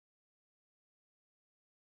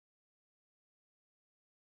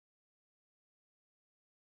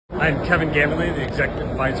I'm Kevin Gammonley, the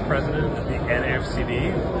Executive Vice President of the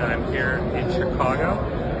NAFCD, and I'm here in Chicago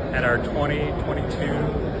at our 2022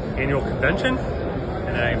 annual convention.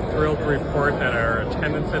 And I'm thrilled to report that our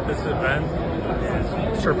attendance at this event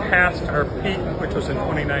has surpassed our peak, which was in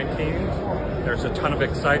 2019. There's a ton of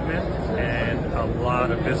excitement and a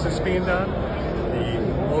lot of business being done.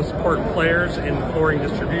 The most important players in flooring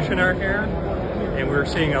distribution are here, and we're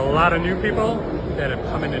seeing a lot of new people that have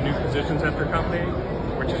come into new positions at their company,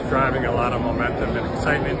 which is driving a lot of momentum and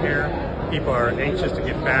excitement here. People are anxious to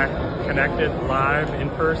get back connected live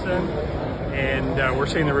in person, and we're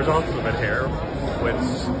seeing the results of it here with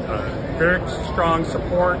very strong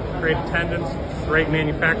support, great attendance, great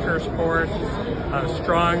manufacturer support,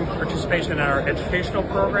 strong participation in our educational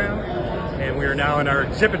program, and we are now in our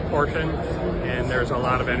exhibit portion, and there's a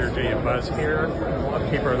lot of energy and buzz here of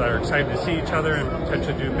people that are excited to see each other and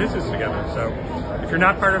potentially do business together. So if you're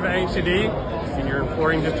not part of NAFCD and you're in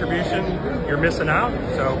flooring distribution, you're missing out.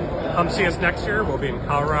 So come see us next year. We'll be in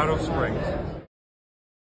Colorado Springs.